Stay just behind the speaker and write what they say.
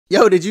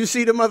Yo, did you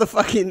see the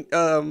motherfucking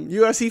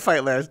UFC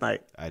fight last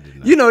night? I did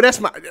not. You know that's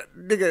my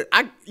nigga.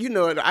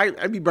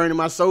 I be burning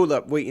my soul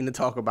up waiting to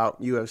talk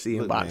about UFC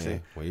and boxing.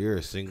 Man, when you're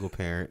a single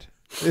parent,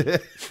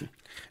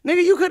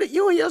 nigga,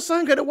 you and your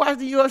son could have watched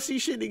the UFC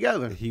shit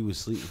together. He was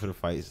sleeping for the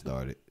fight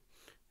started.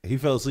 He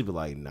fell asleep at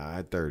like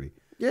 9:30.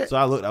 Yeah. So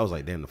I looked. I was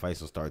like, damn, the fight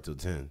will start till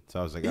 10.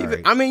 So I was like, all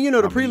right. I mean,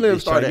 the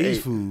prelims started at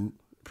 8. Food.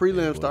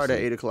 Prelims started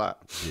at 8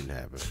 o'clock. Didn't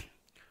happen.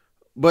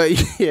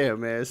 But yeah,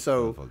 man.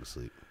 So fuck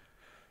asleep.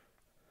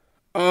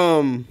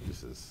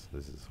 This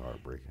is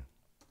heartbreaking.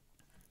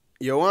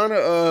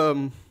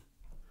 Joanna,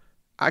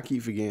 I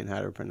keep forgetting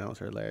how to pronounce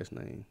her last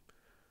name,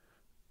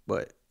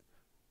 but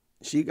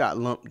she got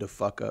lumped the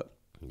fuck up.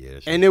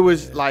 Yeah, and it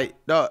was bad. Like,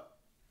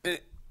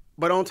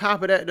 but on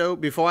top of that though,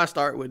 before I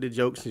start with the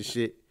jokes and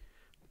shit,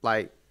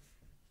 like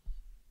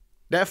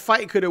that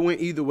fight could have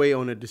went either way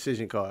on the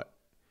decision card,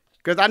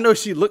 because I know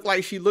she looked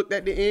like she looked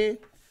at the end.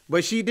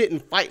 But she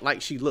didn't fight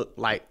like she looked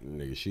like.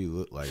 Nigga, she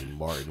looked like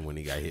Martin when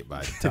he got hit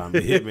by the time the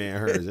hitman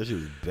hers. That shit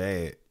was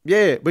bad.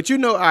 Yeah, but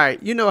all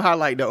right, you know how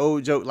like the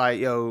old joke,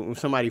 like, yo, when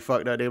somebody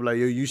fucked up, they be like,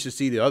 yo, you should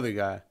see the other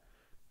guy.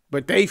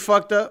 But they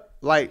fucked up.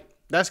 Like,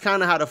 that's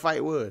kind of how the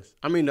fight was.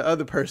 I mean, the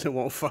other person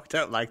won't fucked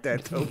up like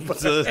that, though. But.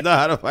 So it's not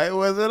how the fight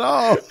was at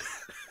all.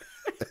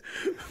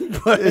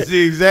 But it's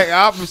the exact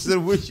opposite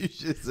of what you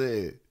just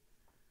said.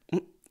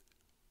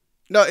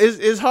 No,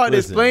 it's hard to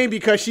explain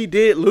because she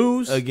did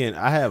lose. Again,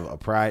 I have a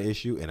pride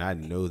issue, and I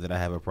know that I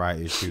have a pride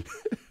issue.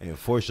 And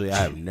unfortunately, I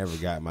have never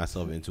got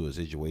myself into a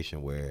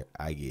situation where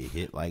I get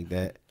hit like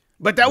that.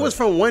 But that was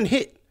from one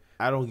hit.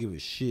 I don't give a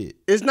shit.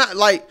 It's not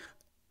like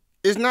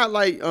listen,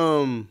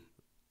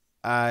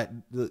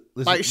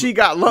 like she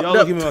got lumped y'all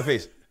up. Look at me in my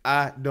face.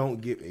 I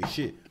don't give a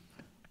shit.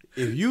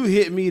 If you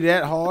hit me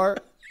that hard,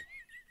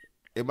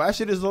 if my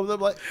shit is lumped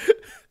up, like,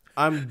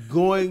 I'm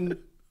going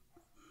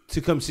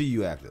to come see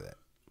you after that.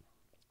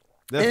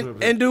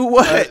 And do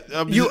what?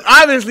 You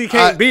obviously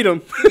can't beat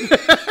them.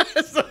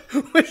 So,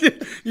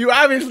 you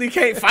obviously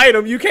can't fight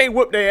them. You can't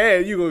whoop their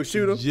ass. You gonna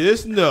shoot them.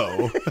 Just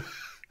know,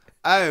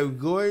 I am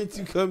going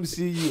to come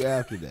see you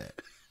after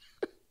that.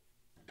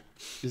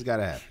 It's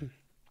gotta happen.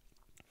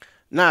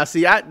 Nah,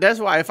 see, that's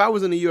why if I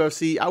was in the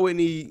UFC, I would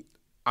need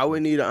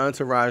an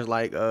entourage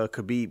like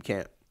Khabib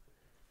camp.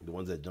 The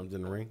ones that jumped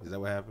in the ring. Is that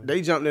what happened?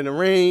 They jumped in the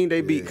ring. They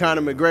beat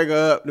Conor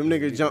McGregor up. Them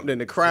niggas jumped in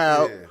the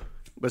crowd. Yeah.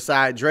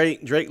 Beside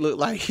Drake looked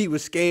like he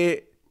was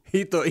scared.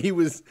 He thought he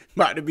was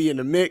about to be in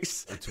the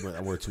mix.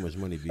 I'm worth too much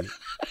money, B.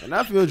 And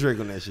I feel Drake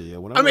on that shit. Yeah.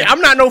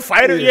 I'm not no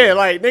fighter. Yeah,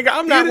 like nigga,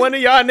 I'm not one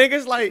of y'all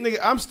niggas. Like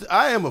nigga,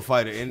 I am a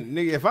fighter, and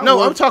nigga, if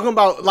I'm talking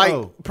about like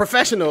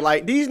professional.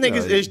 Like these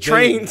niggas is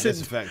trained to.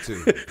 That's a fact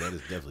too. That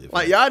is definitely a fact.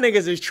 Like y'all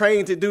niggas is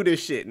trained to do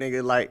this shit,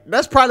 nigga. Like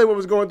that's probably what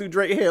was going through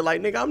Drake's head.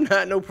 Like nigga, I'm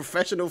not no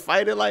professional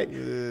fighter. Like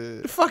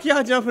the fuck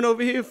y'all jumping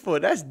over here for?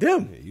 That's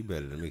them. Yeah, you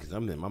better than me because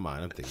I'm in my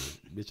mind. I'm thinking,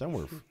 bitch, I'm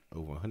worth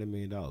over $100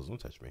 million. Don't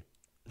touch me.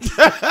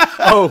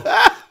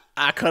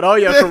 I cut all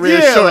your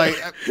career short.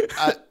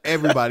 Like,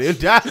 everybody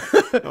die.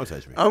 Don't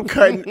touch me. I'm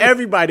cutting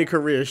everybody's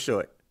career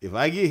short. If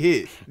I get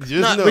hit,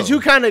 just know. But you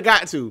kind of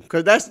got to,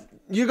 because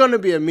you're gonna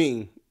be a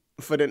meme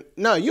for the.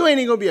 No, you ain't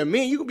even gonna be a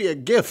meme. You gonna be a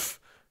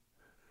GIF.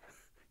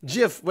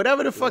 GIF,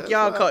 whatever the fuck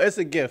y'all call it. It's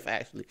a GIF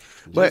actually.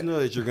 Just know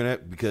that you're gonna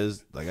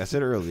because, like I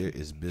said earlier,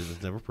 it's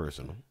business, never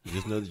personal.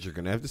 Just know that you're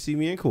gonna have to see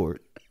me in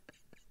court,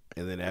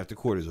 and then after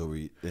court is over,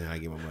 then I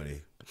get my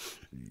money.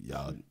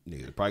 Y'all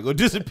niggas probably gonna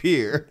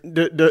disappear.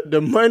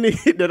 The money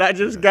that I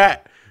just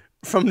got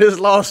from this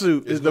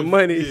lawsuit is the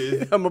money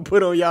I'm gonna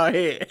put on y'all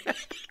head.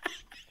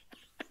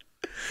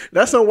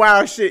 That's some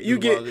wild shit.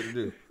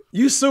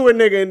 You sue a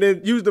nigga and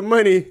then use the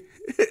money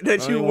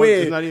that you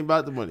win. It's not even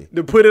about the money.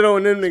 To put it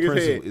on them niggas'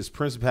 head. It's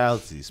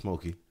principality,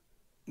 Smokey.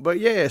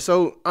 But yeah,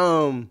 so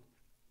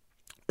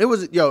it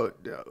was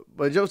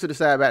but jokes to the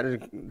side, back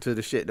to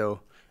the shit though.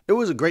 It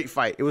was a great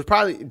fight. It was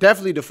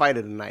definitely the fight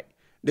of the night.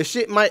 The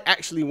shit might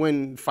actually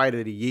win fight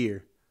of the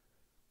year.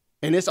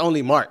 And it's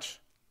only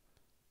March.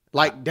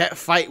 Like, that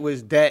fight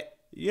was that.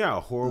 You know how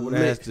horrible it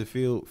has to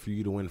feel for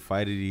you to win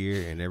fight of the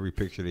year and every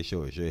picture they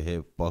show is your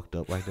head fucked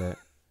up like that?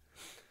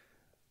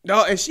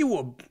 No, and she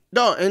will.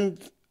 No,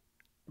 and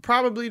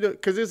probably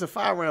because it's a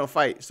 5-round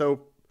fight.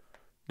 So,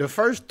 the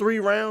first 3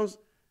 rounds,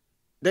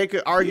 they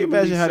could arguably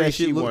imagine how that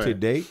shit looked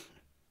today?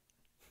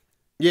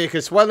 Yeah,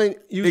 because swelling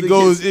usually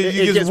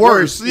it gets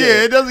worse.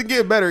 Yeah, it doesn't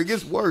get better. It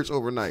gets worse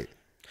overnight.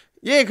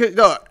 Yeah, because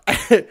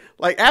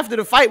like after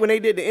the fight when they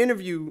did the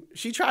interview,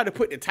 she tried to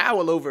put the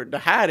towel over to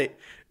hide it.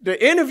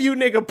 The interview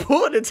nigga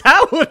pulled the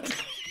towel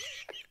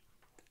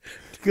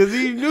because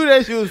he knew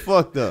that shit was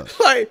fucked up.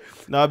 Like,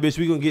 nah, bitch,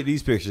 we gonna get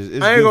these pictures.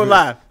 It's I ain't gonna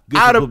lie.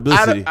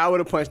 I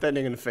would have punched that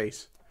nigga in the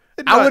face.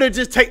 I would have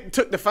just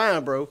took the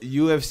fine, bro.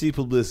 UFC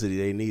publicity,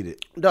 they need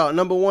it. Dog,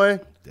 number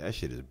one, that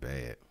shit is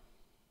bad.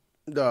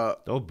 Dog,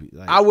 don't be.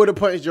 Like, I would have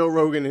punched Joe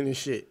Rogan in his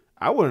shit.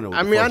 I wouldn't know.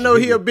 I mean, I know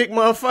he a big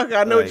motherfucker.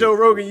 I know like, Joe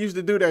Rogan used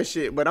to do that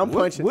shit, but I'm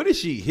punching. What did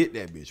she hit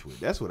that bitch with?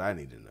 That's what I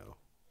need to know.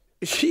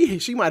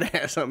 She might have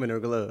had something in her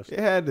gloves. It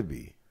had to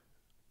be.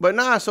 But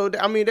nah, so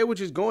I mean, they were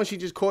just going. She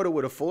just caught her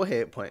with a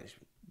forehead punch.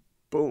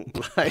 Boom.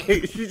 Like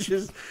she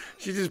just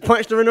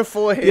punched her in the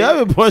forehead. Yeah,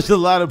 I've been punched a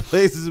lot of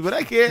places, but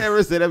I can't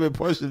ever say I've been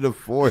punched in the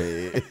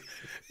forehead.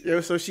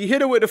 Yo, so she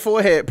hit her with the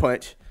forehead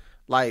punch.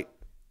 Like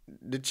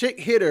the chick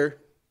hit her,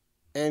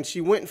 and she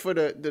went for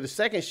the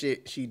second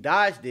shit. She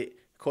dodged it,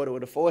 caught her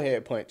with a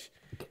forehead punch,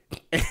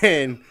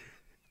 and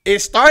it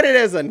started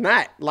as a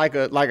knot, like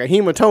a hematoma.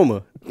 You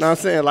know what I'm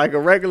saying? Like a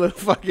regular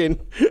fucking.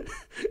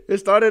 It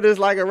started as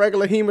like a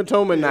regular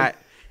hematoma knot.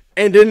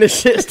 And then the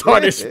shit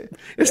started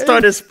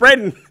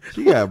spreading.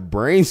 She got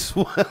brain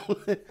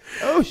swelling.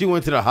 Oh, she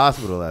went to the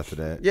hospital after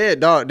that. Yeah,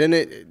 dog. Then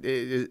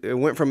it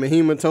went from a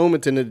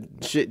hematoma to the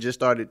shit just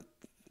started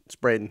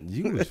spreading.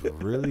 You was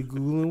really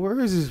Googling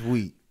words this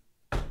week.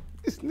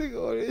 This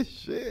nigga on this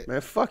shit.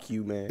 Man, fuck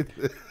you, man.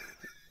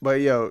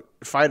 But yo,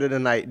 fight of the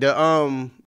night.